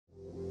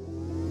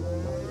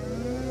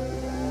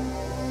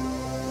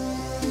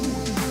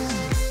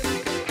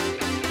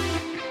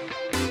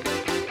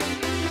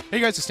Hey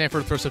guys, it's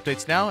Stanford with First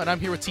Updates Now, and I'm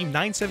here with Team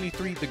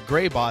 973, the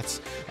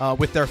Greybots,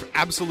 with their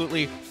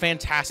absolutely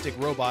fantastic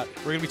robot.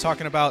 We're going to be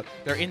talking about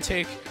their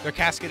intake, their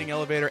cascading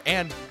elevator,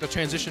 and the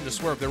transition to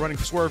swerve. They're running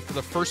swerve for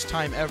the first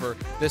time ever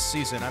this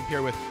season. I'm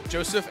here with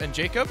Joseph and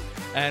Jacob,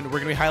 and we're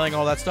going to be highlighting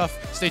all that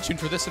stuff. Stay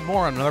tuned for this and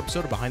more on another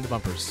episode of Behind the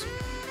Bumpers.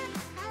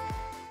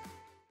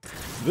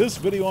 This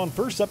video on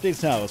First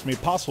Updates Now is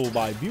made possible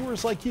by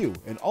viewers like you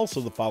and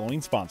also the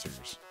following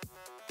sponsors.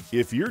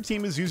 If your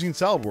team is using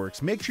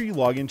SolidWorks, make sure you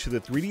log into the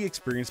 3D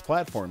Experience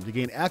platform to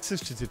gain access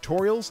to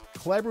tutorials,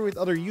 collaborate with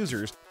other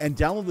users, and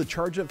download the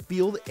Charge Up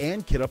field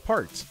and kit up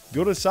parts.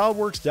 Go to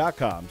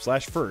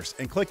solidworks.com/first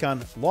and click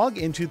on Log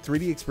into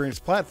 3D Experience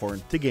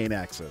platform to gain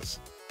access.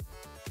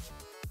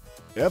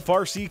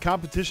 FRC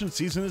competition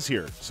season is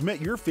here.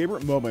 Submit your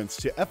favorite moments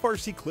to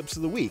FRC Clips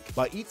of the Week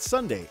by each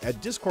Sunday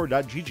at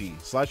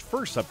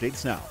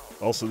discord.gg/firstupdatesnow.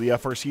 Also, the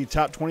FRC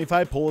Top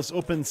 25 poll is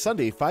open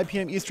Sunday 5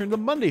 p.m. Eastern to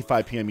Monday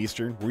 5 p.m.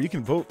 Eastern, where you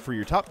can vote for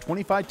your top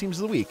 25 teams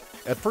of the week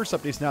at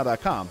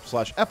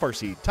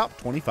firstupdatesnow.com/FRC Top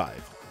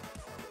 25.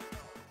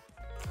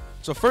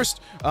 So first,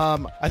 I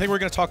think we're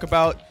going to talk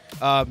about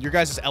your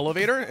guys'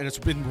 elevator, and it's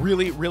been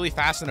really, really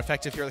fast and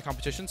effective here at the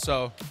competition,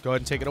 so go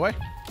ahead and take it away.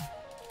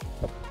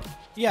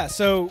 Yeah,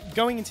 so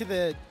going into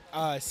the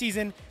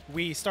season,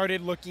 we started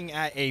looking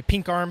at a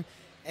pink arm,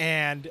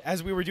 and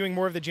as we were doing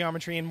more of the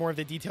geometry and more of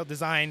the detailed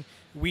design,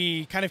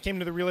 we kind of came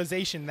to the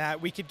realization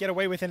that we could get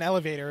away with an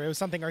elevator. It was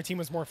something our team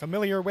was more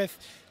familiar with.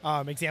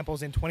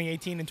 Examples in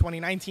 2018 and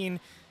 2019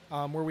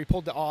 where we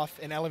pulled off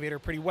an elevator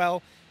pretty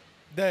well.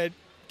 The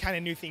kind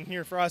of new thing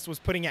here for us was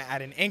putting it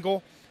at an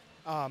angle.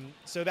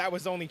 So that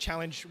was the only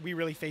challenge we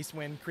really faced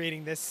when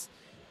creating this.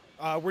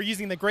 We're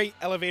using the Great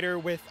elevator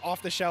with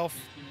off-the-shelf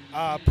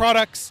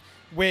products,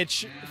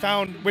 which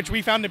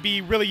we found to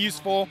be really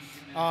useful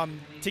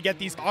to get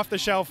these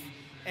off-the-shelf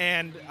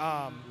and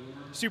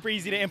super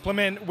easy to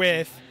implement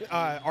with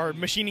our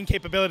machining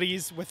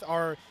capabilities with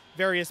our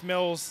various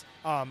mills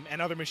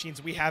and other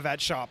machines we have at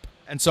shop.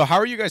 And so how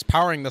are you guys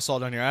powering this all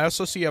down here? I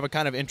also see you have a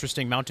kind of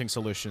interesting mounting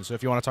solution, so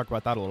if you want to talk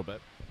about that a little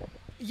bit.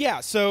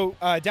 Yeah, so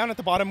down at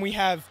the bottom we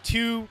have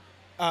two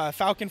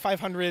Falcon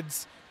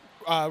 500s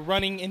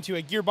running into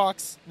a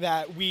gearbox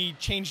that we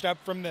changed up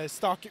from the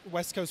stock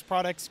West Coast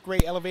Products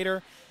Great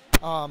elevator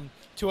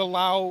to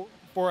allow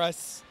for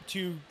us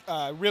to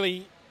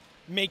really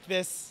make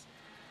this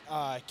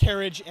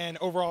carriage and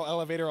overall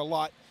elevator a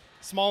lot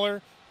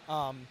smaller.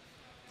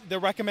 The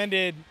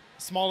recommended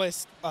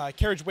smallest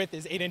carriage width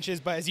is 8 inches,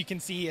 but as you can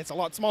see, it's a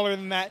lot smaller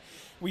than that.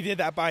 We did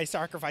that by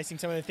sacrificing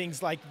some of the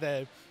things like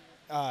the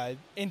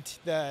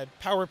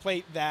power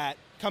plate that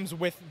comes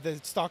with the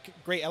stock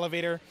Great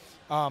elevator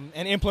and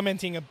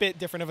implementing a bit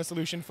different of a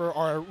solution for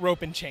our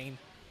rope and chain.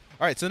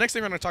 All right, so the next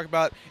thing we're going to talk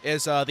about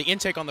is the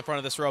intake on the front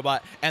of this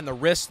robot and the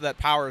wrist that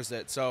powers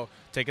it. So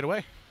take it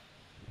away.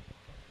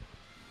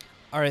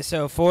 All right,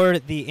 so for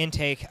the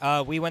intake,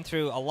 we went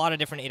through a lot of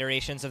different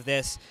iterations of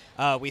this.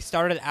 We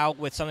started out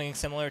with something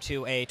similar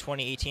to a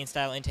 2018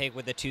 style intake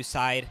with the two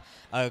side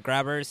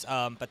grabbers,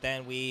 but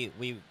then we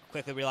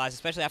quickly realized,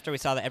 especially after we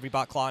saw the Every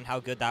Bot Claw and how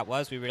good that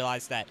was, we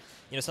realized that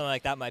something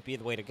like that might be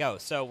the way to go.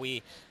 So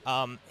we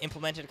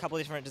implemented a couple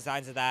of different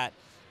designs of that,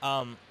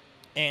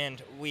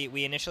 and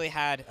we initially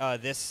had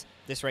this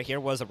right here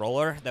was a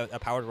roller, a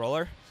powered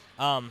roller.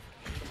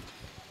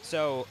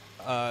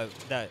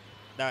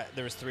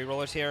 There was 3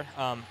 rollers here.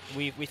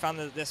 We found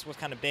that this was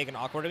kind of big and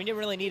awkward, and we didn't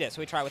really need it, so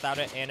we tried without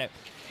it, and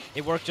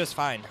it worked just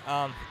fine.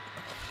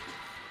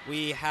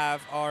 We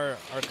have our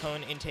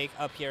cone intake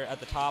up here at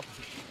the top,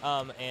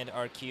 and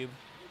our cube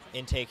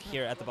intake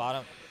here at the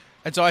bottom.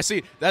 And so I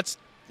see that's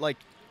like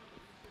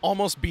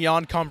almost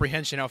beyond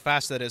comprehension how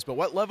fast that is, but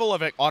what level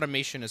of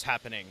automation is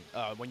happening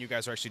when you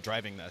guys are actually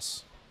driving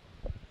this?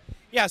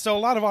 Yeah, so a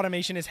lot of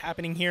automation is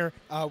happening here,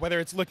 whether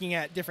it's looking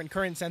at different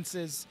current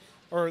senses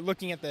or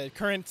looking at the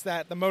currents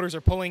that the motors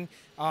are pulling.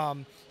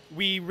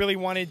 We really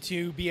wanted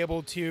to be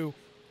able to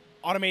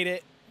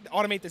automate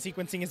the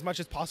sequencing as much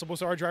as possible,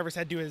 so our drivers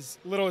had to do as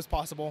little as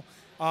possible.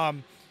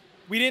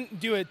 We didn't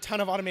do a ton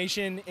of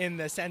automation in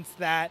the sense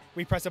that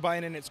we press a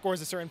button and it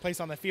scores a certain place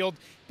on the field,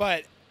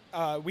 but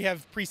we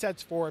have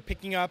presets for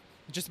picking up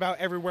just about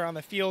everywhere on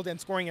the field and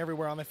scoring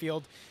everywhere on the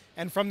field.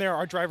 And from there,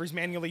 our drivers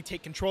manually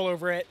take control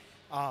over it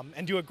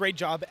and do a great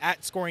job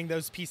at scoring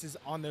those pieces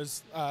on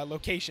those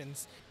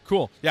locations.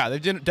 Cool. Yeah,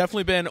 they've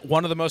definitely been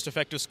one of the most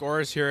effective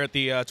scorers here at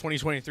the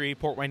 2023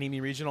 Port Hueneme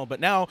Regional.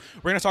 But now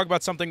we're going to talk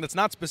about something that's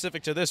not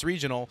specific to this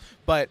regional,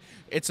 but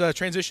it's a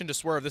transition to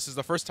swerve. This is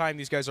the first time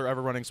these guys are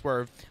ever running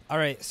swerve. All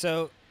right,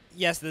 so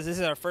yes, this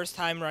is our first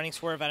time running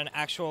swerve at an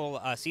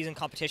actual season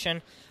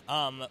competition.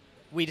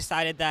 We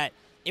decided that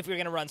if we were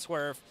going to run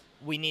swerve,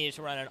 we needed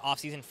to run an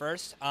off-season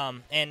first.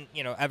 And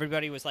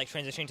everybody was like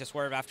transitioning to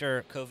swerve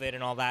after COVID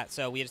and all that.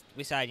 So we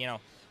decided,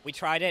 we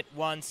tried it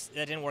once.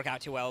 That didn't work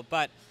out too well,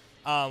 but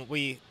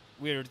we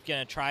were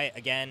going to try it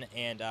again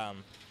and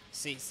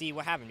see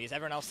what happened, because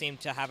everyone else seemed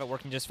to have it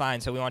working just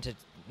fine. So we wanted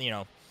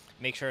to,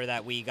 make sure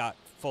that we got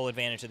full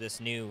advantage of this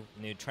new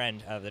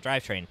trend of the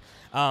drivetrain.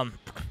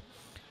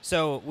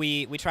 So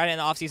we tried it in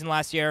the off season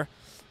last year.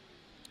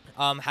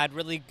 Had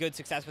really good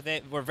success with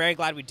it. We're very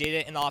glad we did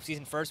it in the off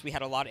season first. We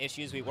had a lot of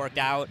issues we worked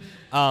out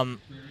and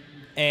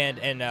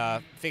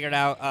figured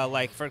out,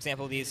 like for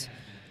example these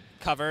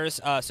covers,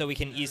 so we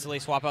can easily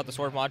swap out the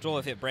swerve module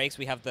if it breaks.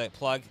 We have the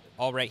plug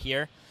all right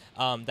here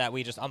that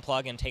we just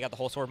unplug and take out the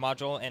whole swerve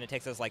module, and it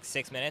takes us like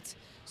 6 minutes,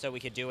 so we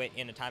could do it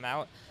in a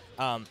timeout.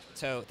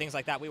 So things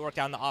like that we worked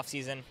out in the off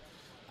season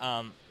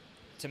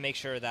to make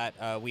sure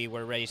that we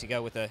were ready to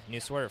go with a new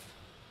swerve.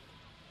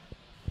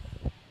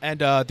 And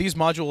these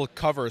module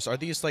covers, are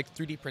these like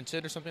 3D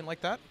printed or something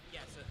like that?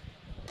 Yes.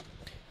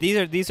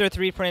 These are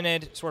 3D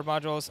printed swerve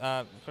modules.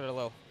 Put a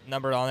little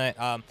number on it.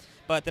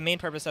 But the main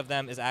purpose of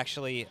them is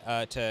actually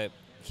to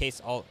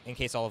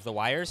encase all of the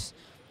wires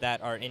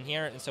that are in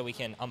here, and so we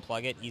can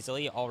unplug it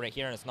easily all right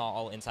here, and it's not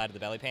all inside of the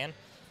belly pan.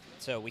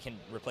 So we can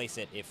replace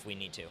it if we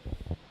need to.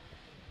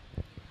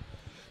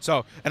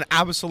 So an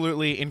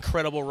absolutely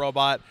incredible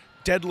robot.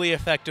 Deadly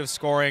effective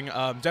scoring.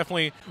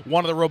 Definitely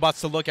one of the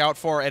robots to look out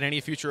for at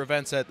any future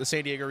events at the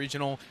San Diego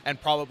Regional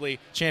and probably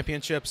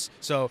championships.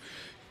 So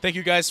thank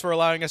you guys for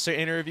allowing us to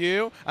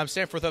interview. I'm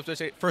Sam for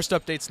First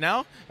Updates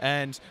Now,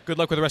 and good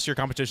luck with the rest of your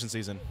competition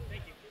season.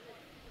 Thank you.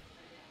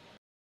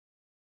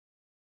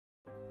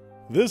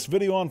 This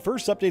video on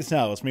First Updates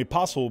Now is made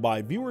possible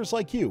by viewers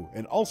like you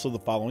and also the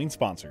following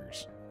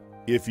sponsors.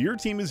 If your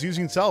team is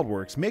using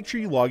SolidWorks, make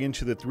sure you log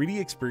into the 3D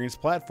Experience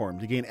platform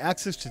to gain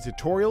access to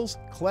tutorials,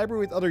 collaborate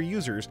with other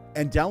users,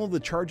 and download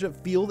the Charge Up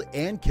field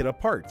and kit up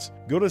parts.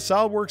 Go to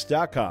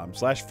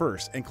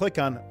solidworks.com/first and click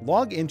on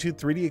Log into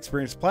 3D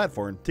Experience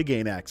platform to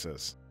gain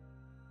access.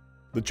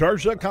 The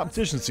Charged Up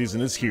competition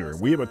season is here.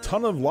 We have a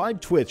ton of live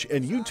Twitch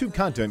and YouTube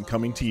content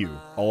coming to you.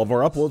 All of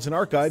our uploads and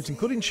archives,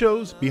 including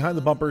shows, behind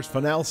the bumpers,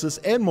 Finalysis,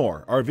 and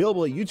more, are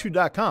available at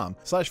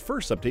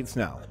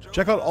youtube.com/firstupdatesnow.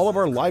 Check out all of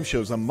our live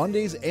shows on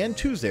Mondays and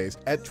Tuesdays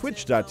at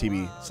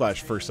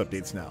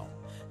twitch.tv/firstupdatesnow.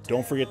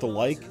 Don't forget to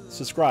like,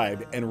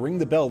 subscribe, and ring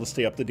the bell to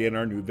stay up to date on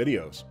our new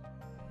videos.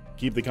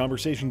 Keep the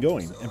conversation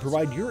going and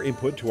provide your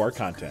input to our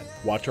content.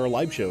 Watch our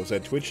live shows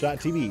at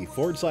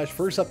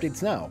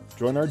twitch.tv/firstupdatesnow.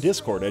 Join our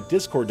Discord at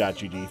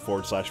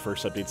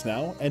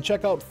discord.gg/firstupdatesnow, and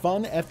check out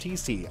Fun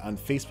FTC on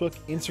Facebook,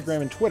 Instagram,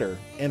 and Twitter,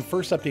 and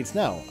First Updates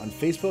Now on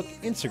Facebook,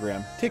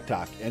 Instagram,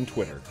 TikTok, and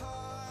Twitter.